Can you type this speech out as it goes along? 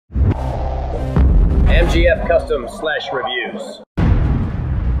MGF Custom / Reviews.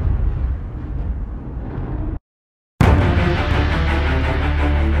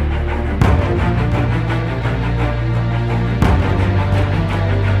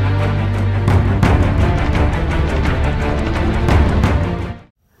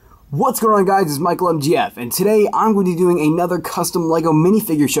 What's going on, guys? It's Michael MGF, and today I'm going to be doing another custom LEGO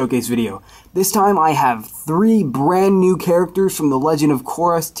minifigure showcase video. This time I have 3 brand new characters from the Legend of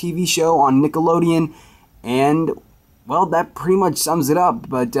Korra TV show on Nickelodeon, and, well, that pretty much sums it up.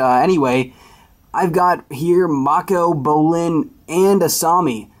 But anyway, I've got here Mako, Bolin, and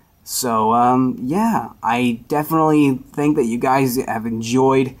Asami. So, yeah, I definitely think that you guys have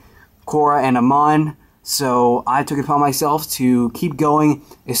enjoyed Korra and Amon. So I took it upon myself to keep going,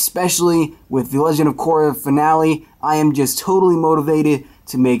 especially with the Legend of Korra finale. I am just totally motivated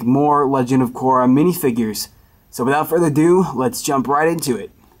to make more Legend of Korra minifigures. So without further ado, let's jump right into it.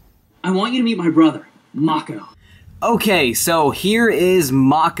 I want you to meet my brother, Mako. Okay, so here is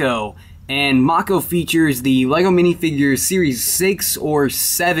Mako. And Mako features the LEGO minifigure Series 6 or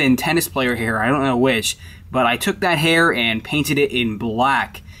 7 tennis player hair, I don't know which. But I took that hair and painted it in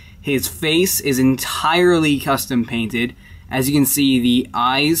black. His face is entirely custom painted. As you can see, the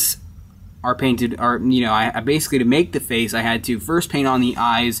eyes are painted, I basically, to make the face, I had to first paint on the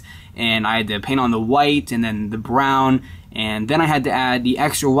eyes, and I had to paint on the white, and then the brown, and then I had to add the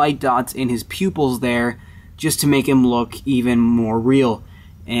extra white dots in his pupils there, just to make him look even more real.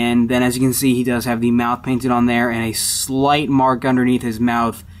 And then, as you can see, he does have the mouth painted on there, and a slight mark underneath his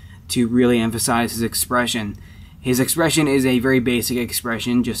mouth to really emphasize his expression. His expression is a very basic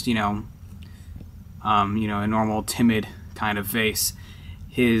expression, just, a normal, timid kind of face.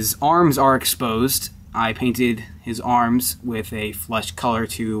 His arms are exposed. I painted his arms with a flesh color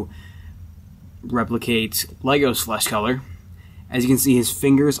to replicate LEGO's flesh color. As you can see, his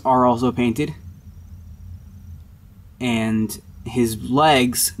fingers are also painted. And his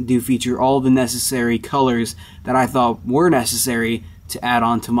legs do feature all the necessary colors that I thought were necessary to add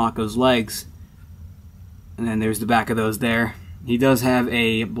on to Mako's legs. And then there's the back of those there. He does have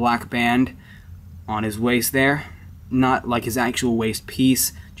a black band on his waist there. Not like his actual waist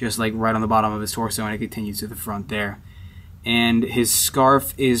piece, just like right on the bottom of his torso, and it continues to the front there. And his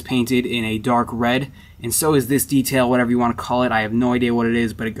scarf is painted in a dark red, and so is this detail, whatever you want to call it. I have no idea what it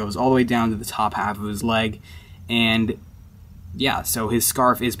is, but it goes all the way down to the top half of his leg. And yeah, so his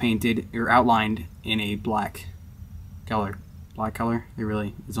scarf is painted, or outlined, in a black color. Black color? There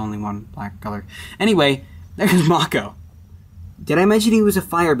really is only one black color. Anyway, there's Mako. Did I mention he was a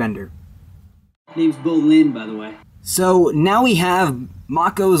firebender? Name's Bolin, by the way. So now we have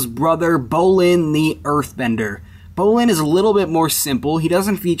Mako's brother, Bolin the Earthbender. Bolin is a little bit more simple. He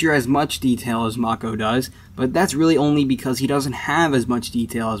doesn't feature as much detail as Mako does, but that's really only because he doesn't have as much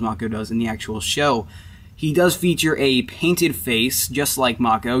detail as Mako does in the actual show. He does feature a painted face, just like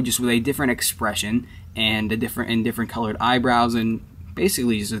Mako, just with a different expression and different colored eyebrows, and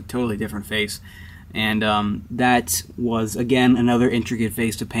basically just a totally different face. And that was, again, another intricate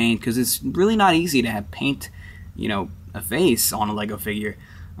face to paint, because it's really not easy to paint, a face on a LEGO figure,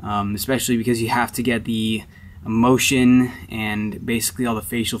 especially because you have to get the emotion and basically all the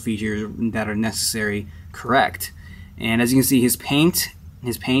facial features that are necessary correct. And as you can see, his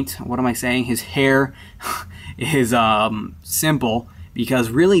hair is simple, because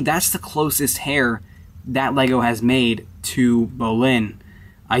really that's the closest hair that LEGO has made to Bolin.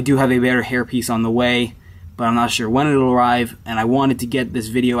 I do have a better hairpiece on the way, but I'm not sure when it'll arrive, and I wanted to get this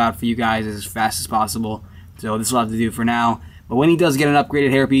video out for you guys as fast as possible, so this will have to do for now. But when he does get an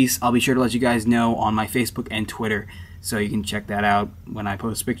upgraded hairpiece, I'll be sure to let you guys know on my Facebook and Twitter, so you can check that out when I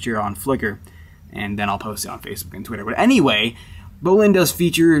post a picture on Flickr, and then I'll post it on Facebook and Twitter. But anyway, Bolin does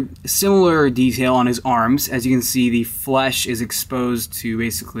feature similar detail on his arms. As you can see, the flesh is exposed to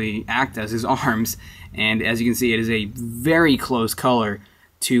basically act as his arms, and as you can see, it is a very close color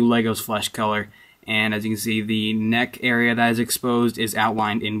to LEGO's flesh color. And as you can see, the neck area that is exposed is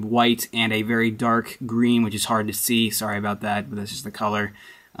outlined in white and a very dark green, which is hard to see. Sorry about that, but that's just the color.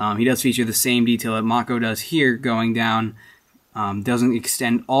 He does feature the same detail that Mako does here, going down. Doesn't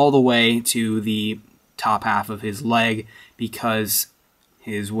extend all the way to the top half of his leg, because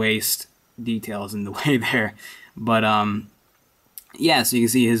his waist detail is in the way there. But yeah, so you can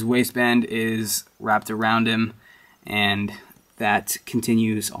see his waistband is wrapped around him, and that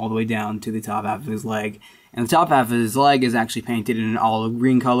continues all the way down to the top half of his leg. And the top half of his leg is actually painted in an olive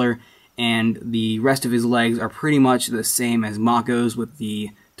green color, and the rest of his legs are pretty much the same as Mako's, with the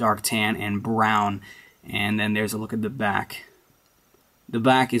dark tan and brown. And then there's a look at the back. The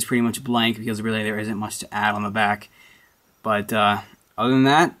back is pretty much blank, because really there isn't much to add on the back. But other than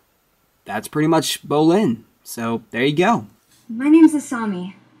that, that's pretty much Bolin. So there you go. My name's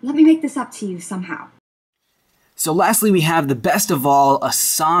Asami. Let me make this up to you somehow. So lastly, we have the best of all,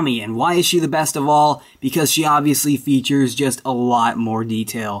 Asami. And why is she the best of all? Because she obviously features just a lot more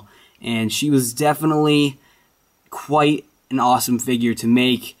detail. And she was definitely quite an awesome figure to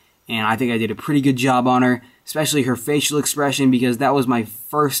make. And I think I did a pretty good job on her, especially her facial expression, because that was my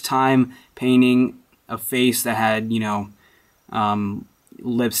first time painting a face that had, you know,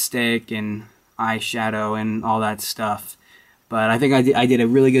 lipstick and eyeshadow and all that stuff. But I think I did a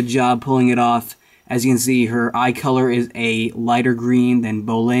really good job pulling it off. As you can see, her eye color is a lighter green than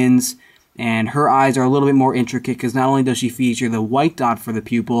Bolin's, and her eyes are a little bit more intricate because not only does she feature the white dot for the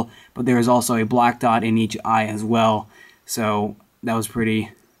pupil, but there is also a black dot in each eye as well. So that was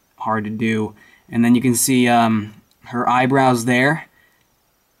pretty hard to do. And then you can see her eyebrows there.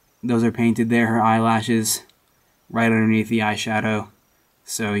 Those are painted there, her eyelashes right underneath the eyeshadow.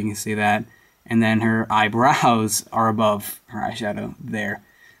 So you can see that. And then her eyebrows are above her eyeshadow there.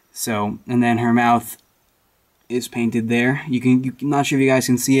 So, and then her mouth is painted there. I'm not sure if you guys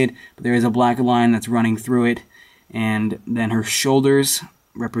can see it, but there is a black line that's running through it. And then her shoulders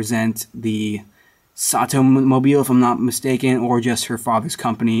represent the Sato mobile, if I'm not mistaken, or just her father's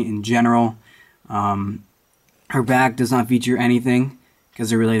company in general. Her back does not feature anything, because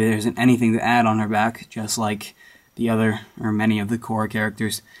there isn't anything to add on her back, just like the other, or many of the Korra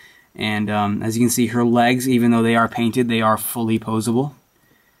characters. And as you can see, her legs, even though they are painted, they are fully posable.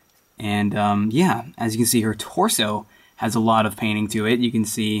 And yeah, as you can see, her torso has a lot of painting to it. You can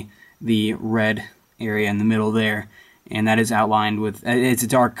see the red area in the middle there, and that is outlined with, it's a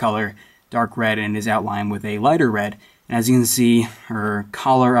dark color, dark red, and is outlined with a lighter red. And as you can see, her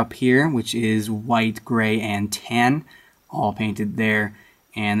collar up here, which is white, gray, and tan, all painted there.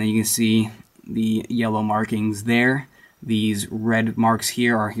 And then you can see the yellow markings there. These red marks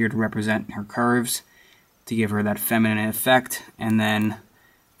here are here to represent her curves, to give her that feminine effect. And then,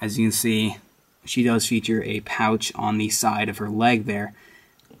 as you can see, she does feature a pouch on the side of her leg there.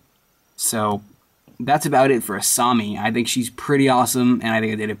 So that's about it for Asami. I think she's pretty awesome, and I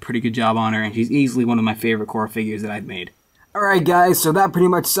think I did a pretty good job on her, and she's easily one of my favorite Korra figures that I've made. Alright guys, so that pretty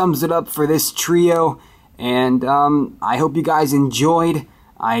much sums it up for this trio, and I hope you guys enjoyed.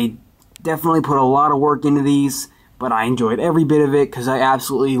 I definitely put a lot of work into these, but I enjoyed every bit of it because I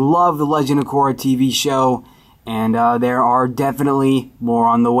absolutely love the Legend of Korra TV show, and there are definitely more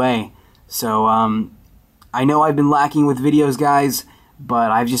on the way. So I know I've been lacking with videos, guys,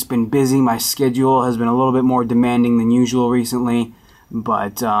 but I've just been busy. My schedule has been a little bit more demanding than usual recently,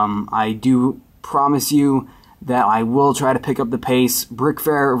 but I do promise you that I will try to pick up the pace. Brick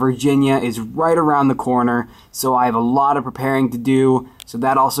Fair, Virginia is right around the corner, so I have a lot of preparing to do, so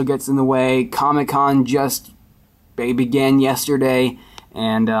that also gets in the way. Comic-Con just began yesterday,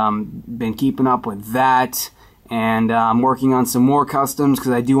 and been keeping up with that. And I'm working on some more customs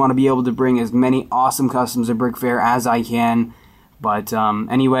because I do want to be able to bring as many awesome customs to Brick Fair as I can. But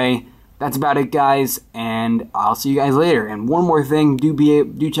anyway, that's about it, guys, and I'll see you guys later. And one more thing, do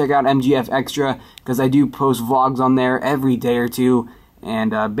check out MGF Extra because I do post vlogs on there every day or two,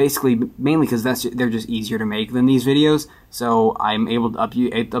 and basically mainly because they're just easier to make than these videos, so I'm able to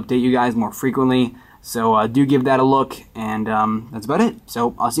update you guys more frequently. So do give that a look, and that's about it.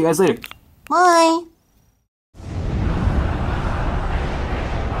 So I'll see you guys later. Bye.